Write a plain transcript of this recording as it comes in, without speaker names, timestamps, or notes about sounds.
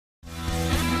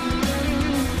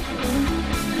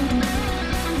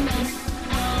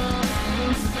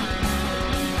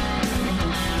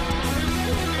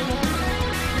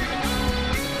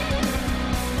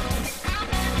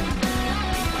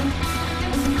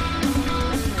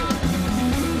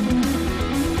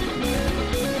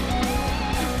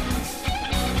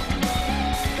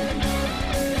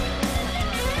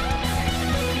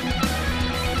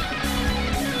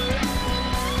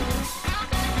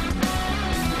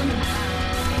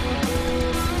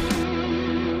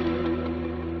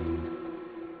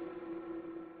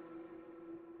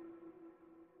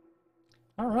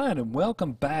right, and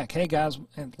welcome back. Hey guys,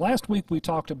 and last week we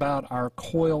talked about our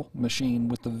coil machine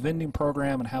with the vending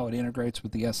program and how it integrates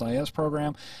with the SIS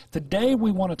program. Today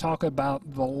we want to talk about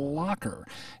the locker.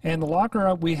 And the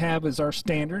locker we have is our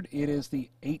standard. It is the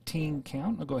 18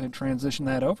 count. I'll go ahead and transition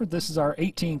that over. This is our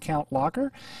 18 count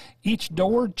locker. Each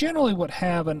door generally would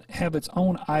have its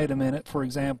own item in it. For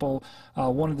example,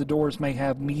 one of the doors may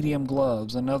have medium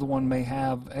gloves, another one may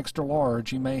have extra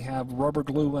large, you may have rubber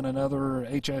glue in another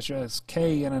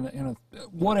HSSK and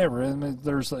whatever. I mean,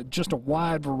 there's just a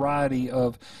wide variety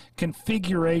of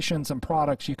configurations and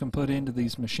products you can put into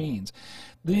these machines.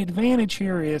 The advantage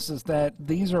here is that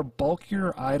these are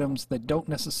bulkier items that don't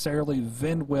necessarily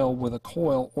vend well with a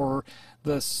coil, or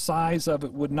the size of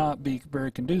it would not be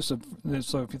very conducive.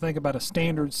 So if you think about a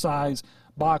standard size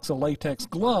box of latex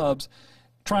gloves,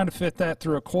 trying to fit that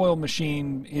through a coil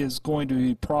machine is going to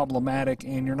be problematic,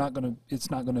 and it's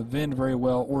not going to vend very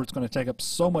well, or it's going to take up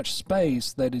so much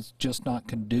space that it's just not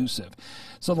conducive.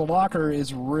 So the locker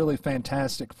is really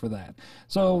fantastic for that.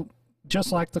 So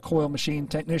just like the coil machine,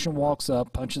 technician walks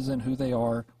up, punches in who they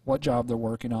are, what job they're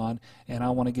working on, and I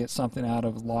want to get something out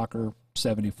of locker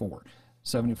 74.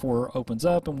 74 opens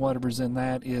up, and whatever's in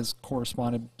that is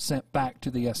sent back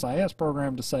to the SIS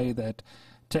program to say that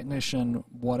technician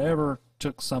whatever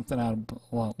took something out of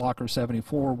locker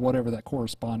 74, whatever that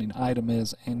corresponding item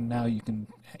is, and now you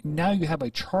have a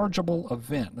chargeable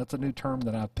event. That's a new term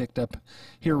that I've picked up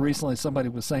here recently. Somebody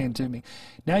was saying to me,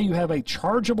 now you have a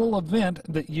chargeable event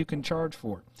that you can charge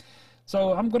for.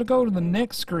 So I'm going to go to the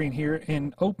next screen here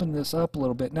and open this up a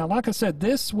little bit. Now, like I said,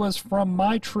 this was from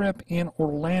my trip in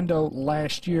Orlando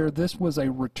last year. This was a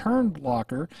returned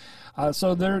locker.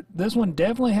 So this one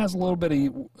definitely has a little bit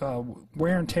of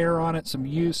wear and tear on it, some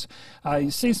use.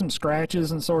 You see some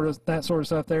scratches and that sort of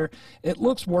stuff there. It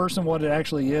looks worse than what it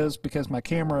actually is because my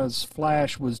camera's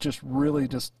flash was just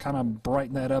kind of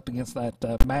brighten that up against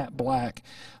that matte black.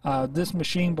 This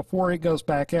machine, before it goes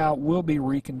back out, will be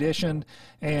reconditioned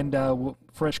and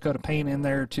fresh coat of paint in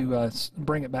there to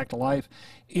bring it back to life.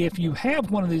 If you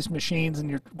have one of these machines and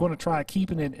you're going to try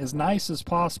keeping it as nice as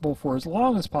possible for as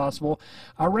long as possible,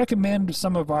 I recommend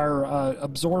some of our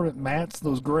absorbent mats,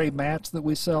 those gray mats that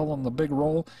we sell on the big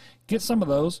roll. Get some of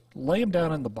those, lay them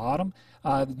down in the bottom.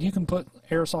 You can put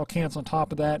aerosol cans on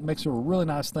top of that. It makes it a really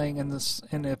nice thing. And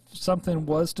if something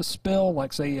was to spill,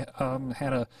 like say you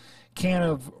had a can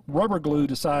of rubber glue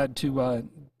decide to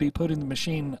be put in the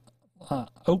machine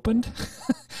opened,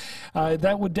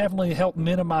 that would definitely help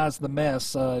minimize the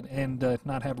mess and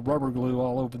not have rubber glue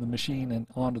all over the machine and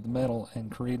onto the metal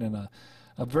and creating a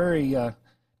very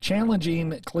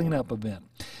challenging cleanup event.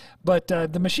 But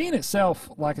the machine itself,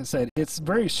 like I said, it's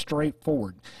very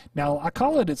straightforward. Now, I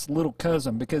call it its little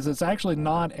cousin because it's actually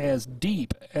not as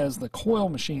deep as the coil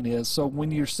machine is. So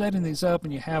when you're setting these up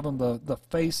and you have them, the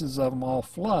faces of them all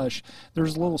flush,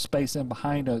 there's a little space in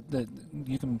behind it that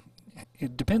you can.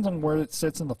 It depends on where it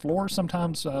sits in the floor.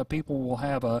 Sometimes people will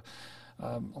have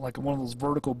like one of those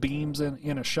vertical beams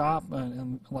in a shop,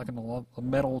 and like in a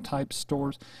metal type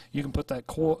stores. You can put that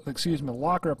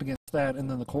locker up against that, and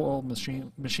then the coil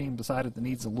machine beside it that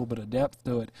needs a little bit of depth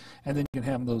to it, and then you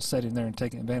can have those set in there and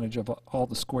taking advantage of all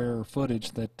the square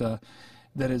footage that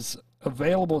is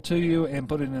available to you, and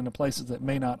put it into places that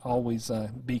may not always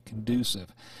be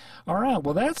conducive. All right,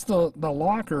 well, that's the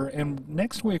locker, and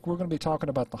next week we're going to be talking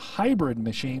about the hybrid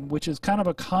machine, which is kind of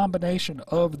a combination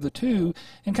of the two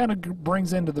and kind of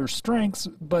brings into their strengths,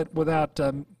 but without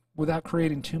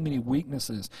creating too many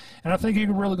weaknesses. And I think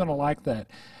you're really going to like that.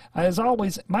 As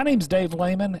always, my name's Dave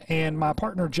Lehman, and my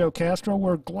partner Joe Castro.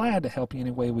 We're glad to help you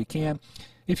any way we can.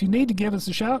 If you need to give us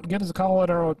a shout, give us a call at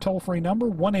our toll-free number,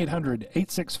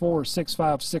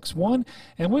 1-800-864-6561,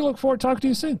 and we look forward to talking to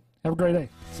you soon. Have a great day.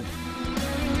 See you.